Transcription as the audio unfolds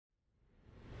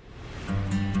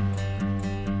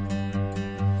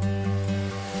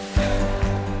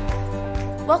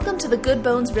Welcome to the Good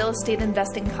Bones Real Estate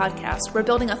Investing Podcast, where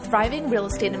building a thriving real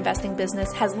estate investing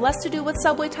business has less to do with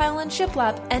Subway Tile and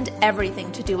Shiplap and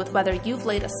everything to do with whether you've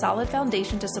laid a solid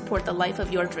foundation to support the life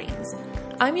of your dreams.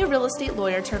 I'm your real estate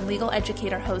lawyer turned legal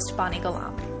educator host, Bonnie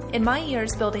Galam. In my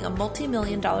years building a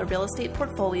multi-million-dollar real estate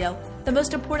portfolio, the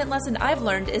most important lesson I've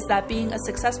learned is that being a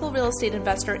successful real estate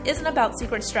investor isn't about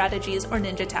secret strategies or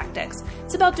ninja tactics.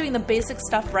 It's about doing the basic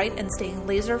stuff right and staying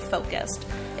laser focused.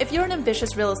 If you're an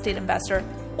ambitious real estate investor,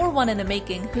 or one in the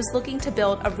making, who's looking to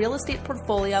build a real estate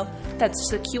portfolio that's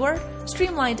secure,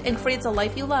 streamlined, and creates a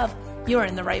life you love, you're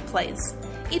in the right place.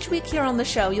 Each week here on the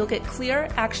show, you'll get clear,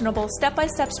 actionable,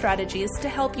 step-by-step strategies to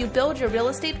help you build your real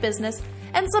estate business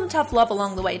and some tough love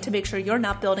along the way to make sure you're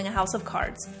not building a house of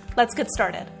cards. Let's get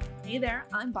started. Hey there,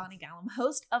 I'm Bonnie Galam,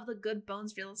 host of the Good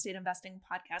Bones Real Estate Investing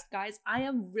Podcast. Guys, I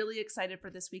am really excited for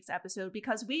this week's episode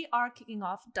because we are kicking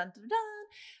off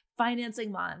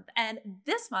Financing Month. And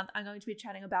this month, I'm going to be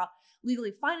chatting about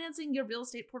legally financing your real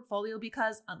estate portfolio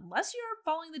because unless you're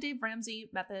following the Dave Ramsey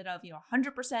method of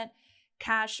 100%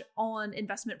 cash on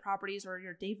investment properties or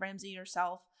you're Dave Ramsey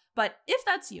yourself, but if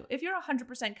that's you, if you're a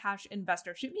 100% cash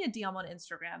investor, shoot me a DM on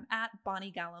Instagram at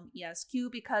Bonnie Galam ESQ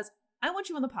because I want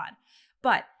you on the pod.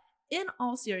 But in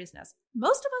all seriousness,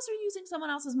 most of us are using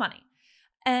someone else's money.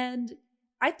 And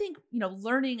I think,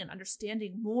 learning and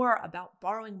understanding more about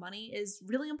borrowing money is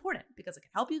really important because it can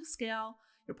help you scale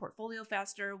your portfolio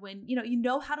faster when, you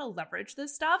know how to leverage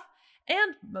this stuff.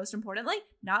 And most importantly,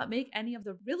 not make any of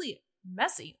the really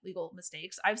messy legal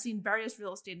mistakes I've seen various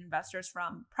real estate investors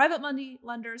from private money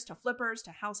lenders to flippers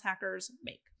to house hackers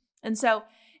make. And so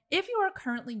if you are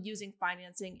currently using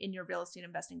financing in your real estate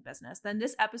investing business, then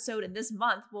this episode and this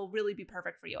month will really be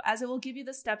perfect for you as it will give you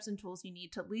the steps and tools you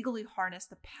need to legally harness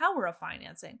the power of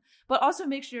financing, but also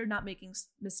make sure you're not making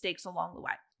mistakes along the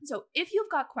way. So if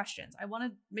you've got questions, I want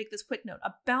to make this quick note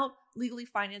about legally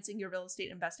financing your real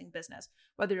estate investing business,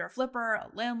 whether you're a flipper, a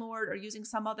landlord, or using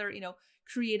some other,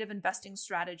 creative investing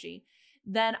strategy,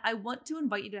 then I want to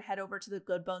invite you to head over to the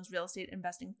Good Bones Real Estate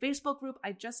Investing Facebook group.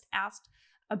 I just asked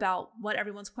about what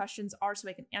everyone's questions are so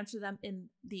I can answer them in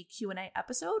the Q&A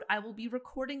episode. I will be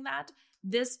recording that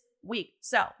this week.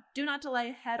 So do not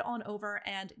delay, head on over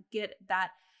and get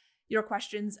your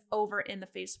questions over in the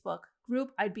Facebook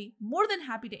group. I'd be more than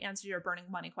happy to answer your burning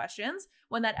money questions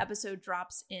when that episode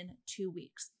drops in 2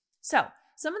 weeks. So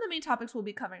some of the main topics we'll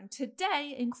be covering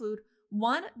today include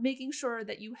 1, making sure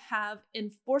that you have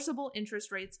enforceable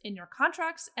interest rates in your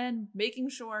contracts and making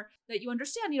sure that you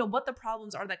understand, what the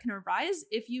problems are that can arise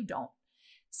if you don't.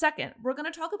 2nd, we're going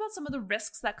to talk about some of the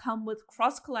risks that come with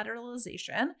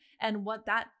cross-collateralization and what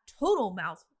that total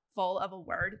mouthful of a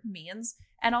word means.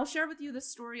 And I'll share with you the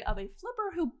story of a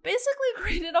flipper who basically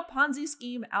created a Ponzi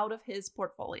scheme out of his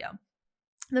portfolio.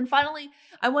 And then finally,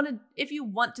 if you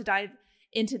want to dive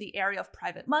into the area of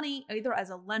private money, either as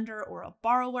a lender or a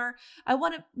borrower, I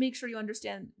want to make sure you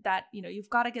understand that, you've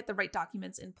got to get the right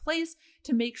documents in place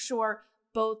to make sure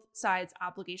both sides'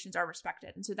 obligations are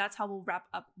respected. And so that's how we'll wrap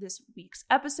up this week's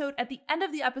episode. At the end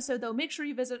of the episode, though, make sure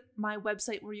you visit my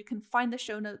website where you can find the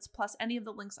show notes plus any of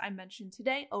the links I mentioned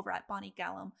today over at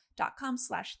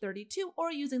bonniegalam.com/32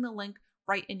 or using the link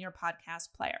right in your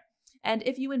podcast player. And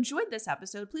if you enjoyed this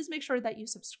episode, please make sure that you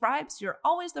subscribe so you're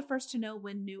always the first to know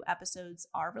when new episodes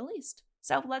are released.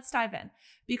 So let's dive in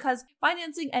because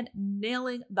financing and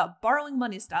nailing the borrowing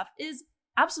money stuff is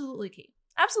absolutely key.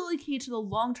 Absolutely key to the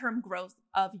long-term growth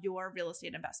of your real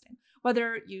estate investing.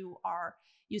 Whether you are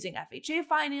using FHA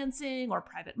financing or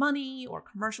private money or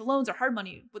commercial loans or hard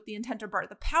money with the intent to borrow,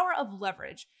 the power of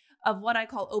leverage of what I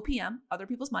call OPM, other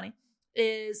people's money,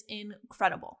 is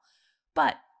incredible.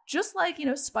 But just like,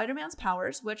 Spider-Man's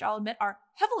powers, which I'll admit are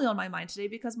heavily on my mind today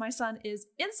because my son is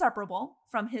inseparable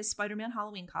from his Spider-Man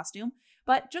Halloween costume.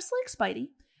 But just like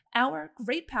Spidey, our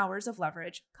great powers of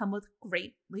leverage come with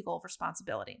great legal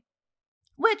responsibility,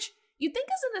 which you'd think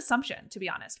is an assumption, to be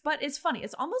honest. But it's funny.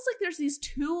 It's almost like there's these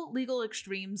two legal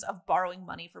extremes of borrowing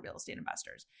money for real estate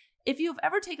investors. If you've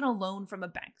ever taken a loan from a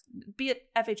bank, be it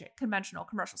FHA, conventional,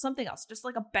 commercial, something else, just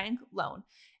like a bank loan,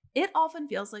 it often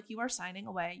feels like you are signing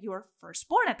away your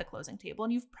firstborn at the closing table.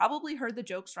 And you've probably heard the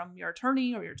jokes from your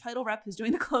attorney or your title rep who's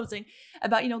doing the closing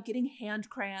about, getting hand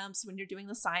cramps when you're doing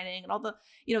the signing and all the,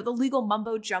 the legal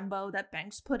mumbo jumbo that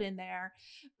banks put in there.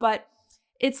 But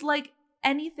it's like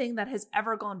anything that has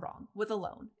ever gone wrong with a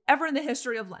loan, ever in the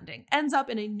history of lending, ends up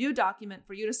in a new document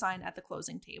for you to sign at the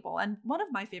closing table. And one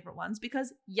of my favorite ones,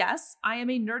 because yes, I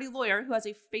am a nerdy lawyer who has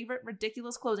a favorite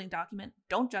ridiculous closing document.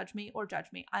 Don't judge me or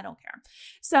judge me. I don't care.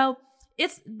 So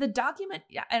it's the document,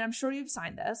 and I'm sure you've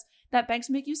signed this, that banks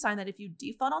make you sign that if you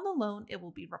default on the loan, it will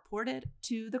be reported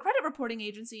to the credit reporting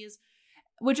agencies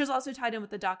which is also tied in with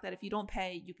the doc that if you don't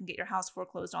pay, you can get your house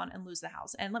foreclosed on and lose the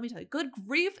house. And let me tell you, good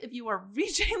grief, if you are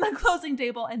reaching the closing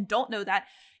table and don't know that,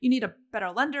 you need a better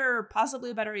lender,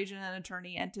 possibly a better agent and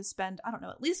attorney, and to spend, I don't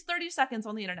know, at least 30 seconds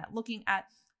on the internet looking at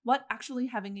what actually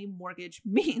having a mortgage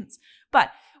means.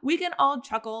 But we can all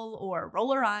chuckle or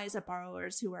roll our eyes at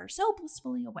borrowers who are so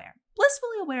blissfully aware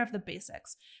of the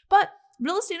basics. But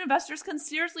real estate investors can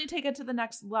seriously take it to the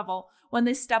next level when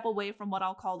they step away from what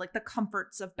I'll call like the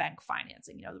comforts of bank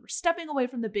financing. You know, we're stepping away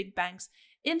from the big banks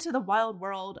into the wild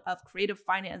world of creative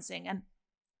financing and,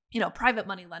 you know, private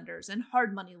money lenders and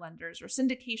hard money lenders or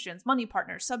syndications, money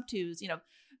partners, sub-twos, you know,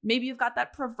 maybe you've got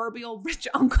that proverbial rich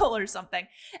uncle or something.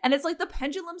 And it's like the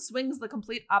pendulum swings the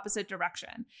complete opposite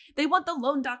direction. They want the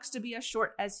loan docs to be as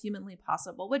short as humanly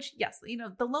possible, which, yes, you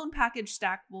know, the loan package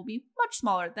stack will be much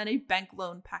smaller than a bank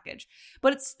loan package,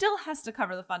 but it still has to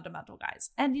cover the fundamental guys.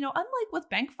 And, you know, unlike with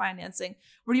bank financing,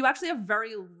 where you actually have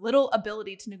very little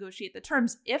ability to negotiate the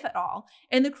terms, if at all,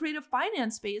 in the creative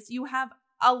finance space, you have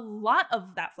a lot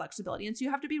of that flexibility. And so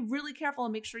you have to be really careful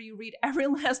and make sure you read every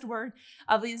last word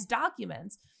of these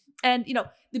documents. And, you know,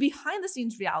 the behind the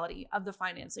scenes reality of the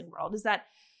financing world is that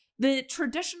the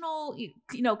traditional,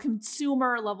 you know,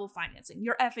 consumer level financing,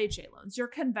 your FHA loans, your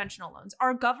conventional loans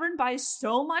are governed by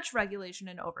so much regulation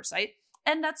and oversight.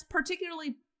 And that's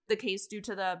particularly the case due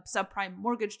to the subprime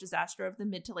mortgage disaster of the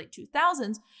mid to late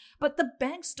 2000s. But the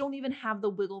banks don't even have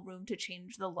the wiggle room to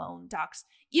change the loan docs,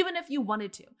 even if you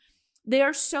wanted to. They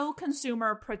are so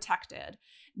consumer protected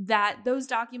that those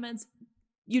documents,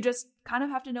 you just kind of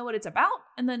have to know what it's about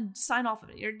and then sign off of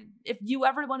it. If you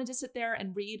ever wanted to sit there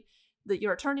and read, that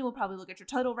your attorney will probably look at your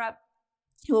title rep.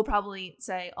 He will probably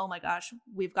say, oh my gosh,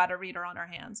 we've got a reader on our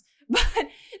hands.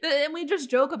 And we just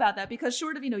joke about that because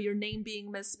short of, you know, your name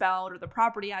being misspelled or the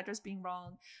property address being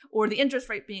wrong or the interest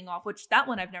rate being off, which that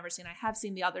one I've never seen. I have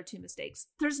seen the other two mistakes.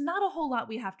 There's not a whole lot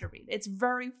we have to read. It's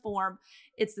very form.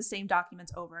 It's the same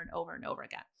documents over and over and over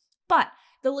again. But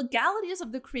the legalities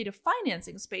of the creative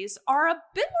financing space are a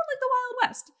bit more like the Wild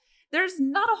West. There's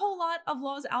not a whole lot of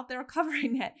laws out there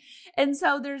covering it. And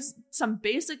so there's some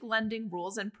basic lending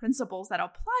rules and principles that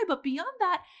apply. But beyond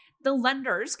that, the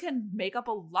lenders can make up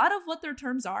a lot of what their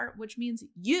terms are, which means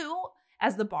you,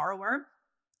 as the borrower,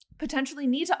 potentially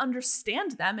need to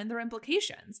understand them and their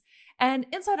implications. And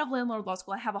inside of Landlord Law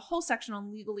School, I have a whole section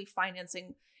on legally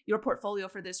financing your portfolio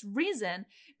for this reason,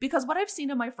 because what I've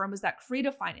seen in my firm is that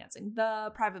creative financing,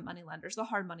 the private money lenders, the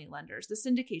hard money lenders, the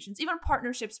syndications, even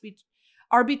partnerships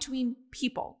are between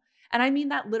people. And I mean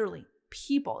that literally,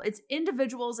 people. It's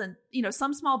individuals and, you know,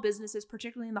 some small businesses,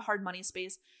 particularly in the hard money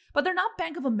space, but they're not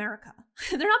Bank of America.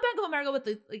 They're not Bank of America with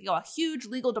a huge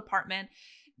legal department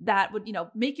that would, you know,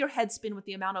 make your head spin with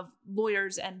the amount of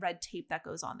lawyers and red tape that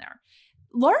goes on there.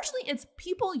 Largely, it's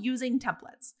people using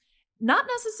templates. Not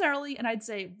necessarily, and I'd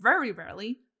say very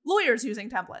rarely, lawyers using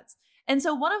templates. And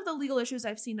so one of the legal issues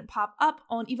I've seen pop up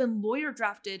on even lawyer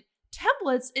drafted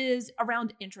templates is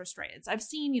around interest rates. I've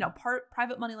seen, you know,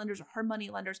 private money lenders or hard money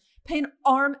lenders pay an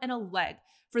arm and a leg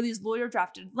for these lawyer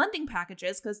drafted lending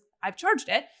packages because I've charged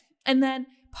it, and then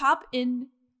pop in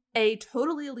a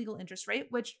totally illegal interest rate,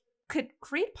 which could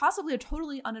create possibly a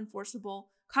totally unenforceable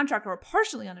contract or a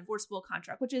partially unenforceable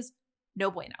contract, which is no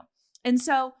bueno. And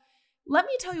so let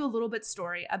me tell you a little bit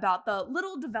story about the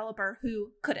little developer who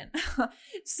couldn't.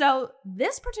 So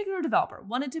this particular developer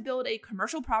wanted to build a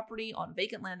commercial property on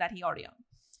vacant land that he already owned.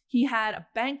 He had a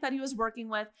bank that he was working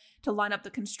with to line up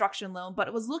the construction loan, but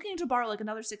it was looking to borrow like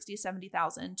another $60,000,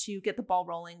 $70,000 to get the ball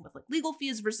rolling with like legal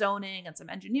fees for zoning and some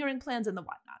engineering plans and the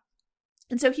whatnot.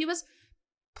 And so he was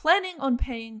planning on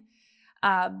paying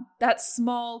that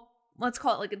small, let's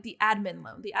call it like the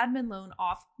admin loan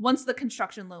off once the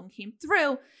construction loan came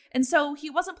through. And so he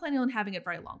wasn't planning on having it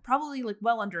very long, probably like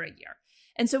well under a year.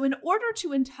 And so in order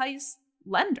to entice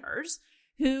lenders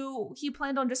who he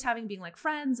planned on just having being like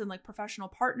friends and like professional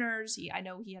partners, I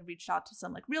know he had reached out to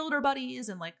some like realtor buddies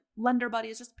and like lender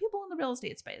buddies, just people in the real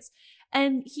estate space.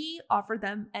 And he offered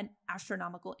them an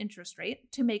astronomical interest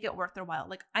rate to make it worth their while.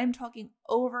 Like I'm talking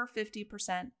over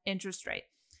 50% interest rate.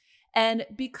 And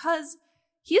because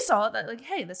he saw that like,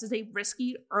 hey, this is a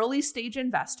risky early stage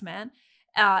investment.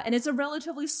 And it's a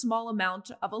relatively small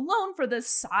amount of a loan for the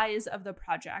size of the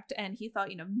project. And he thought,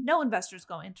 you know, no investor's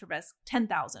going to risk $10,000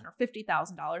 or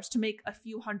 $50,000 to make a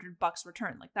few $100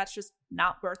 return. Like that's just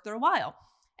not worth their while.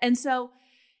 And so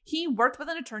he worked with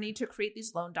an attorney to create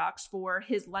these loan docs for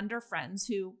his lender friends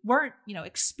who weren't, you know,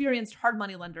 experienced hard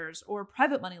money lenders or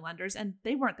private money lenders. And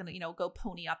they weren't going to, you know, go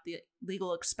pony up the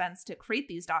legal expense to create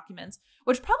these documents,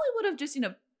 which probably would have just, you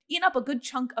know, eaten up a good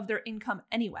chunk of their income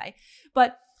anyway.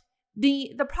 But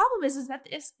the problem is that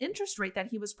this interest rate that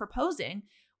he was proposing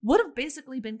would have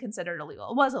basically been considered illegal.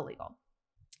 It was illegal.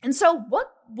 And so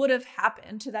what would have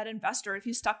happened to that investor if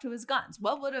he stuck to his guns?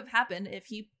 What would have happened if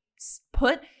he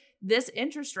put this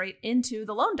interest rate into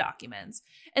the loan documents?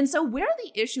 And so where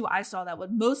the issue I saw that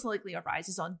would most likely arise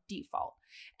is on default.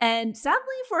 And sadly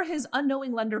for his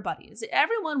unknowing lender buddies,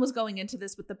 everyone was going into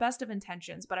this with the best of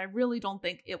intentions, but I really don't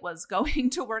think it was going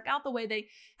to work out the way they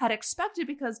had expected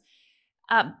because,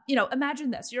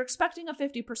 imagine this, you're expecting a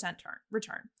 50%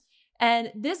 return.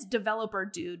 And this developer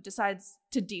dude decides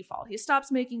to default. He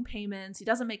stops making payments. He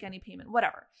doesn't make any payment,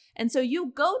 whatever. And so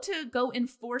you go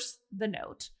enforce the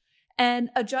note, and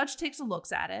a judge takes a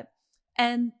look at it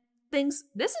and thinks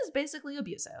this is basically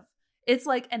abusive. It's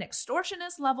like an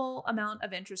extortionist level amount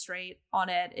of interest rate on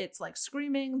it. It's like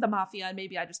screaming the mafia. And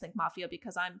maybe I just think mafia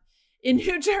because I'm in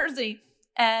New Jersey.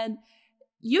 And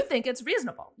you think it's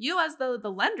reasonable. You as the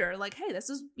lender, like, hey, this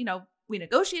is, we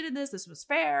negotiated this. This was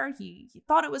fair. He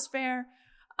thought it was fair.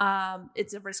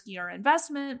 It's a riskier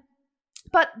investment.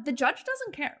 But the judge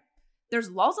doesn't care. There's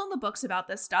laws on the books about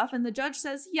this stuff. And the judge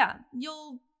says, yeah,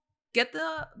 you'll get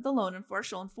the loan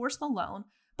enforced. You'll enforce the loan,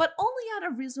 but only at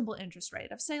a reasonable interest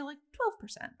rate of, say, like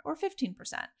 12% or 15%.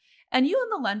 And you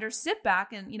and the lender sit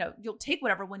back and, you'll take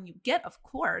whatever when you get, of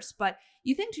course. But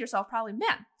you think to yourself, probably,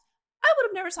 man, I would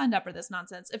have never signed up for this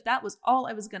nonsense if that was all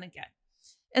I was going to get.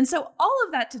 And so all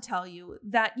of that to tell you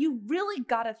that you really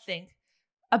got to think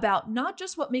about not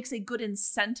just what makes a good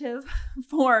incentive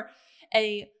for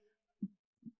a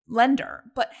lender,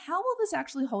 but how will this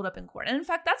actually hold up in court? And in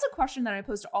fact, that's a question that I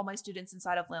pose to all my students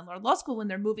inside of Landlord Law School when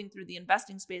they're moving through the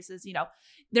investing spaces.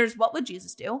 There's what would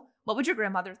Jesus do? What would your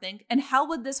grandmother think? And how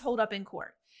would this hold up in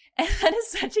court? And that is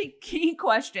such a key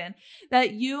question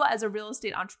that you as a real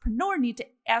estate entrepreneur need to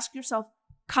ask yourself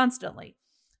constantly,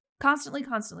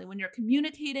 when you're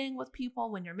communicating with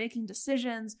people, when you're making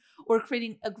decisions or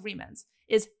creating agreements,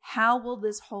 is how will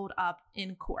this hold up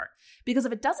in court? Because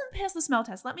if it doesn't pass the smell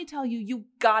test, let me tell you, you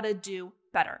gotta do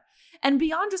better. And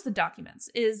beyond just the documents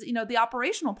is, the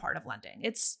operational part of lending.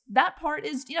 That part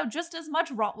is, just as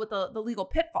much wrought with the legal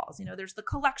pitfalls. There's the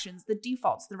collections, the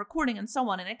defaults, the recording, and so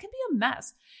on. And it can be a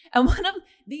mess. And one of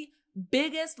the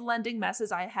biggest lending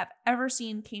messes I have ever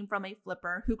seen came from a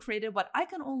flipper who created what I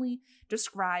can only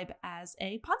describe as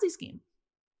a Ponzi scheme.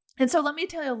 And so let me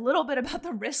tell you a little bit about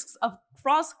the risks of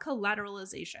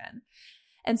cross-collateralization.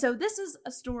 And so this is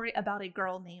a story about a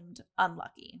girl named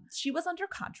Unlucky. She was under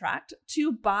contract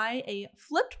to buy a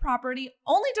flipped property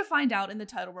only to find out in the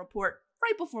title report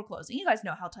right before closing. You guys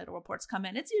know how title reports come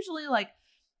in. It's usually like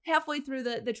halfway through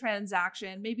the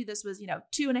transaction. Maybe this was,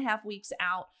 2.5 weeks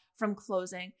out from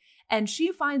closing. And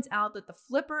she finds out that the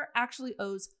flipper actually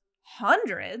owes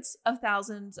hundreds of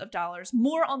thousands of dollars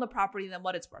more on the property than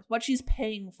what it's worth, what she's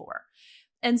paying for.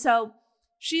 And so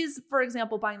she's, for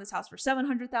example, buying this house for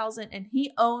 $700,000 and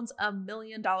he owns $1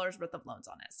 million worth of loans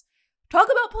on this. Talk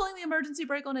about pulling the emergency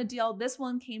brake on a deal. This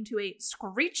one came to a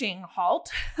screeching halt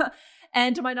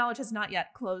and to my knowledge has not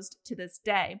yet closed to this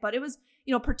day. But it was,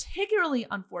 particularly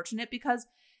unfortunate because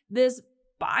this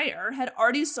buyer had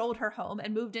already sold her home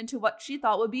and moved into what she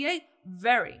thought would be a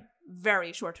very,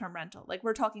 very short-term rental. Like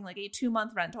we're talking like a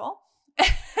 2-month rental.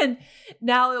 And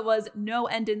now it was no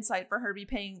end in sight for her to be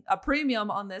paying a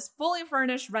premium on this fully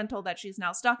furnished rental that she's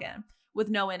now stuck in with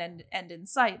no end in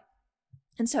sight.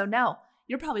 And so now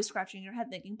you're probably scratching your head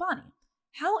thinking, Bonnie,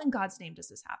 how in God's name does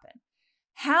this happen?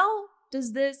 How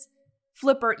does this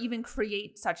flipper even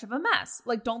create such of a mess?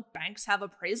 Like, don't banks have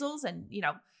appraisals and,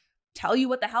 tell you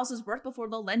what the house is worth before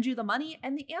they'll lend you the money?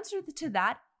 And the answer to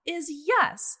that is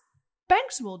yes.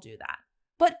 Banks will do that,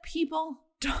 but people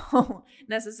don't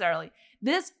necessarily.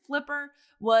 This flipper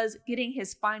was getting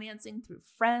his financing through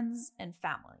friends and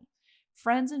family.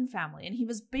 And he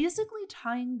was basically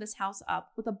tying this house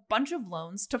up with a bunch of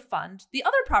loans to fund the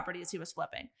other properties he was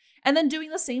flipping. And then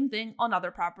doing the same thing on other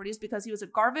properties because he was a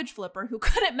garbage flipper who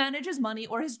couldn't manage his money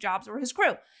or his jobs or his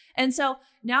crew. And so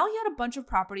now he had a bunch of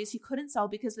properties he couldn't sell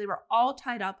because they were all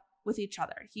tied up with each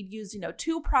other. He'd use,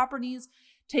 2 properties,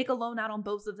 take a loan out on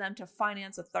both of them to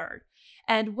finance a third.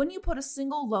 And when you put a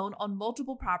single loan on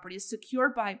multiple properties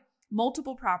secured by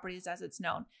multiple properties, as it's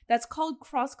known, that's called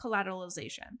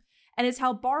cross-collateralization. And it's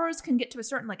how borrowers can get to a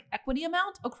certain equity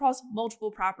amount across multiple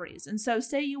properties. And so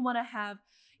say you want to have,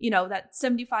 that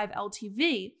 75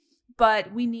 LTV,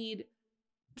 but we need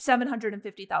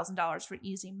 $750,000 for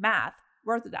easy math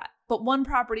worth of that. But one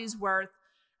property is worth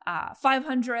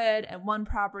 500 and one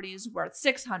property is worth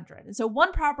 600. And so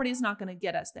one property is not going to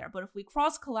get us there. But if we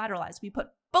cross-collateralize, we put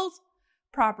both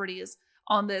properties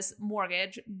on this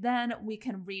mortgage, then we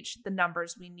can reach the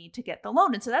numbers we need to get the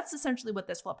loan. And so that's essentially what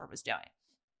this flipper was doing.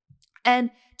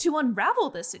 And to unravel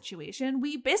this situation,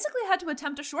 we basically had to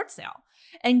attempt a short sale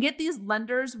and get these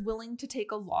lenders willing to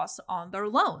take a loss on their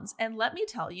loans. And let me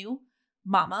tell you,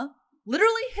 mama,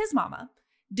 literally his mama,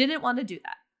 didn't want to do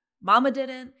that. Mama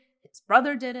didn't, his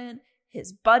brother didn't,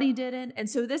 his buddy didn't. And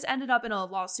so this ended up in a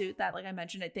lawsuit that, like I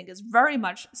mentioned, I think is very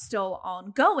much still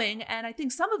ongoing. And I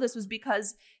think some of this was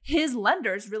because his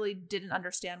lenders really didn't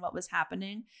understand what was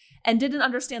happening and didn't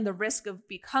understand the risk of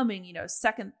becoming,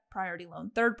 second priority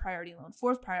loan, third priority loan,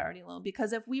 fourth priority loan.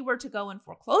 Because if we were to go and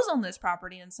foreclose on this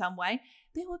property in some way,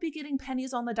 they would be getting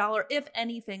pennies on the dollar, if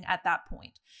anything, at that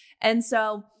point. And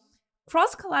so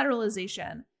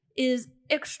cross-collateralization is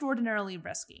extraordinarily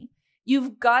risky.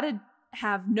 You've got to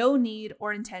have no need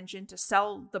or intention to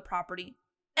sell the property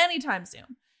anytime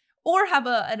soon, or have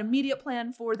an immediate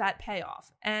plan for that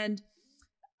payoff. And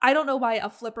I don't know why a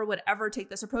flipper would ever take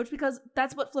this approach, because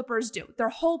that's what flippers do. Their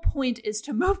whole point is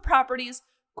to move properties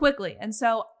quickly. And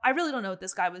so I really don't know what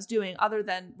this guy was doing other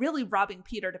than really robbing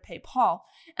Peter to pay Paul.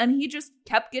 And he just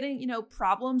kept getting,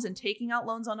 problems and taking out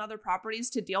loans on other properties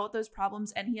to deal with those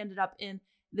problems. And he ended up in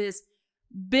this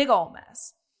big old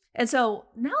mess. And so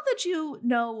now that you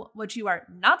know what you are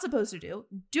not supposed to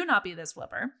do not be this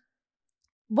flipper.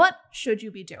 What should you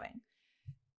be doing?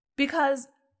 Because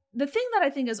the thing that I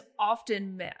think is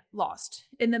often lost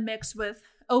in the mix with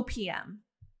OPM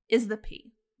is the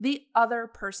P, the other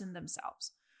person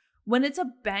themselves. When it's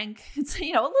a bank, it's a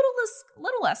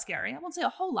little less scary. I won't say a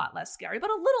whole lot less scary, but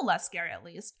a little less scary at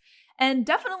least. And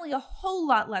definitely a whole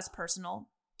lot less personal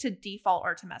to default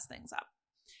or to mess things up.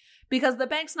 Because the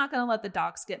bank's not going to let the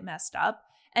docs get messed up.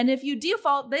 And if you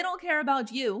default, they don't care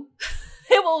about you.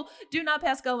 They will do not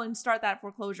pass go and start that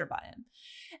foreclosure buy-in.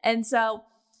 And so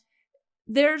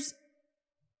there's,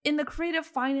 in the creative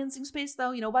financing space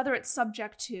though, whether it's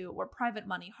subject to or private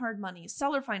money, hard money,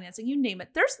 seller financing, you name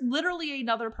it, there's literally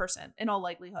another person in all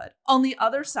likelihood on the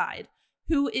other side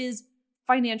who is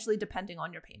financially depending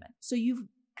on your payment. So you've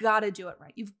got to do it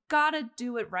right. You've got to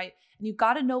do it right. And you've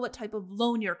got to know what type of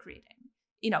loan you're creating.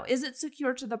 Is it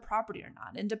secure to the property or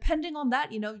not? And depending on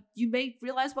that, you may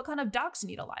realize what kind of docs you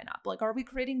need to line up. Like, are we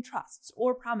creating trusts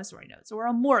or promissory notes or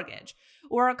a mortgage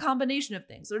or a combination of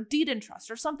things or deed in trust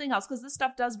or something else? Because this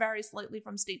stuff does vary slightly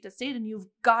from state to state, and you've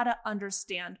got to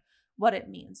understand what it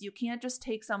means. You can't just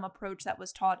take some approach that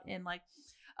was taught in like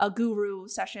a guru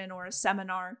session or a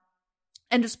seminar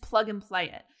and just plug and play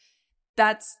it.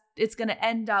 It's going to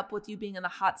end up with you being in the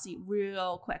hot seat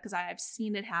real quick, because I've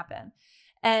seen it happen.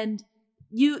 And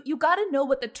you got to know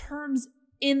what the terms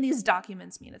in these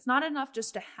documents mean. It's not enough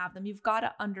just to have them. You've got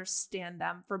to understand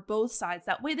them for both sides.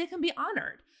 That way they can be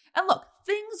honored. And look,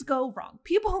 things go wrong.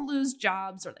 People lose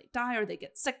jobs, or they die, or they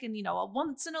get sick in, a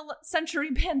once in a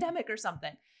century pandemic or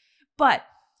something. But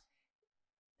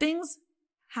things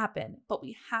happen, but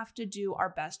we have to do our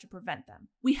best to prevent them.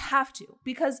 We have to,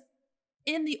 because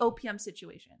in the OPM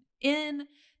situation, in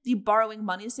the borrowing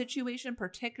money situation,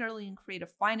 particularly in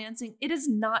creative financing, it is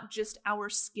not just our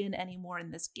skin anymore in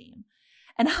this game.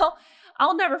 And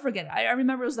I'll never forget it. I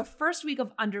remember it was the first week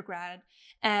of undergrad,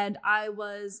 and I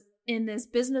was in this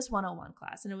Business 101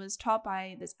 class, and it was taught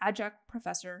by this adjunct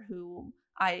professor who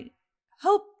I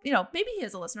hope, maybe he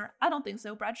is a listener. I don't think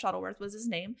so. Brad Shuttleworth was his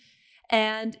name.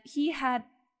 And he had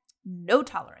no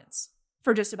tolerance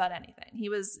for just about anything. He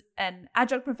was an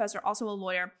adjunct professor, also a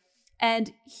lawyer,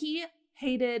 and he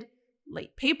hated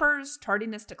late papers,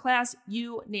 tardiness to class,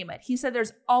 you name it. He said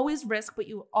there's always risk, but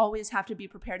you always have to be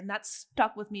prepared. And that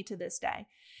stuck with me to this day.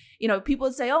 People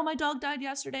would say, oh, my dog died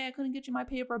yesterday, I couldn't get you my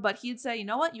paper. But he'd say, you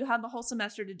know what? You had the whole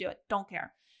semester to do it. Don't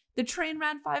care. The train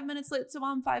ran 5 minutes late, so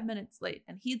I'm 5 minutes late.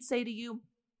 And he'd say to you,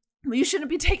 well, you shouldn't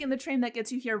be taking the train that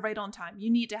gets you here right on time.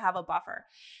 You need to have a buffer.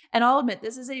 And I'll admit,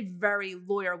 this is a very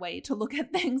lawyer way to look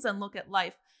at things and look at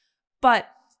life. But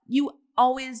you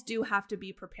always do have to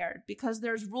be prepared, because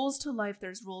there's rules to life,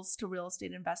 there's rules to real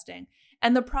estate investing,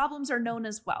 and the problems are known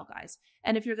as well, guys.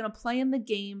 And if you're going to play in the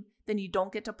game, then you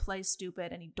don't get to play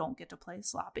stupid and you don't get to play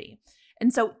sloppy.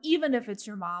 And so even if it's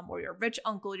your mom or your rich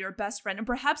uncle, your best friend, and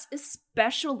perhaps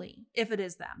especially if it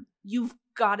is them, you've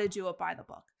got to do it by the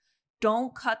book.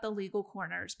 Don't cut the legal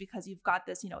corners because you've got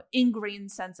this,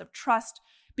 ingrained sense of trust,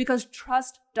 because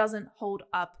trust doesn't hold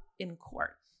up in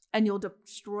court. And you'll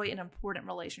destroy an important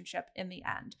relationship in the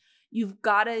end. You've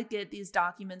got to get these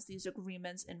documents, these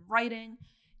agreements in writing.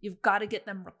 You've got to get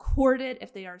them recorded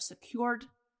if they are a secured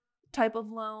type of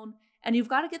loan. And you've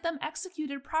got to get them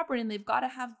executed properly, and they've got to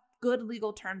have good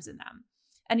legal terms in them.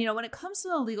 And, when it comes to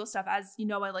the legal stuff, as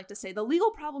I like to say, the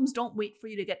legal problems don't wait for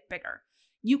you to get bigger.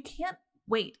 You can't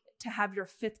wait to have your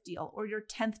 5th deal or your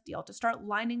 10th deal to start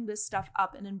lining this stuff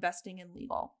up and investing in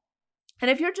legal. And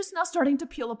if you're just now starting to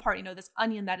peel apart, this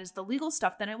onion that is the legal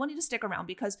stuff, then I want you to stick around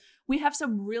because we have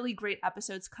some really great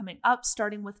episodes coming up,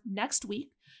 starting with next week.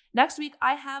 Next week,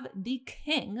 I have the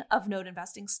king of note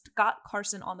investing, Scott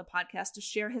Carson, on the podcast to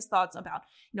share his thoughts about,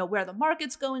 where the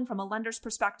market's going from a lender's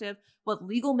perspective, what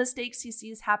legal mistakes he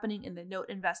sees happening in the note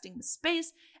investing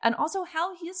space, and also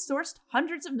how he has sourced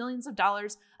hundreds of millions of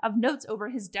dollars of notes over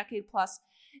his decade plus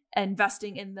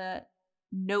investing in the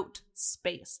note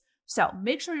space. So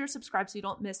make sure you're subscribed so you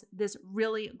don't miss this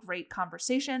really great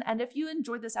conversation. And if you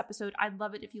enjoyed this episode, I'd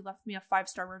love it if you left me a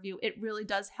 5-star review. It really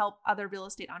does help other real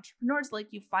estate entrepreneurs like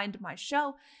you find my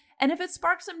show. And if it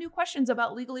sparks some new questions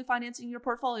about legally financing your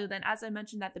portfolio, then as I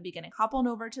mentioned at the beginning, hop on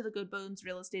over to the Good Bones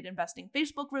Real Estate Investing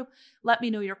Facebook group. Let me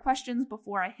know your questions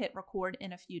before I hit record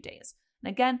in a few days.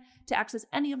 And again, to access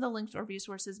any of the links or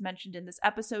resources mentioned in this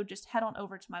episode, just head on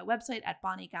over to my website at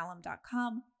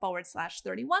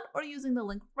bonniegallum.com/31 or using the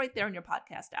link right there in your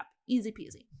podcast app. Easy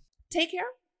peasy. Take care,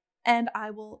 and I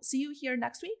will see you here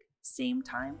next week. Same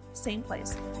time, same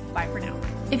place. Bye for now.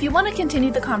 If you want to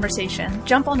continue the conversation,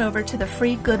 jump on over to the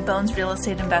free Good Bones Real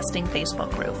Estate Investing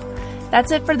Facebook group.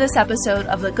 That's it for this episode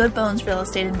of the Good Bones Real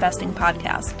Estate Investing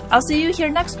Podcast. I'll see you here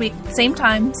next week, same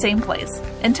time, same place.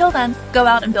 Until then, go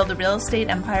out and build the real estate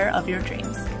empire of your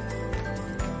dreams.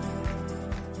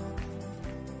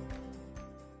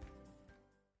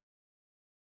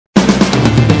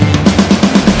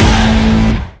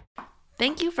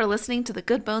 Thank you for listening to the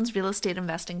Good Bones Real Estate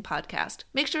Investing Podcast.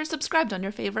 Make sure you're subscribed on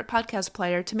your favorite podcast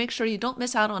player to make sure you don't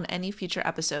miss out on any future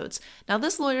episodes. Now,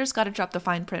 this lawyer's got to drop the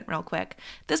fine print real quick.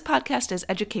 This podcast is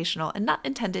educational and not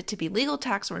intended to be legal,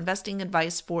 tax, or investing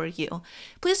advice for you.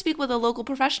 Please speak with a local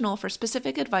professional for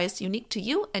specific advice unique to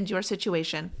you and your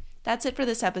situation. That's it for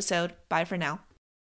this episode. Bye for now.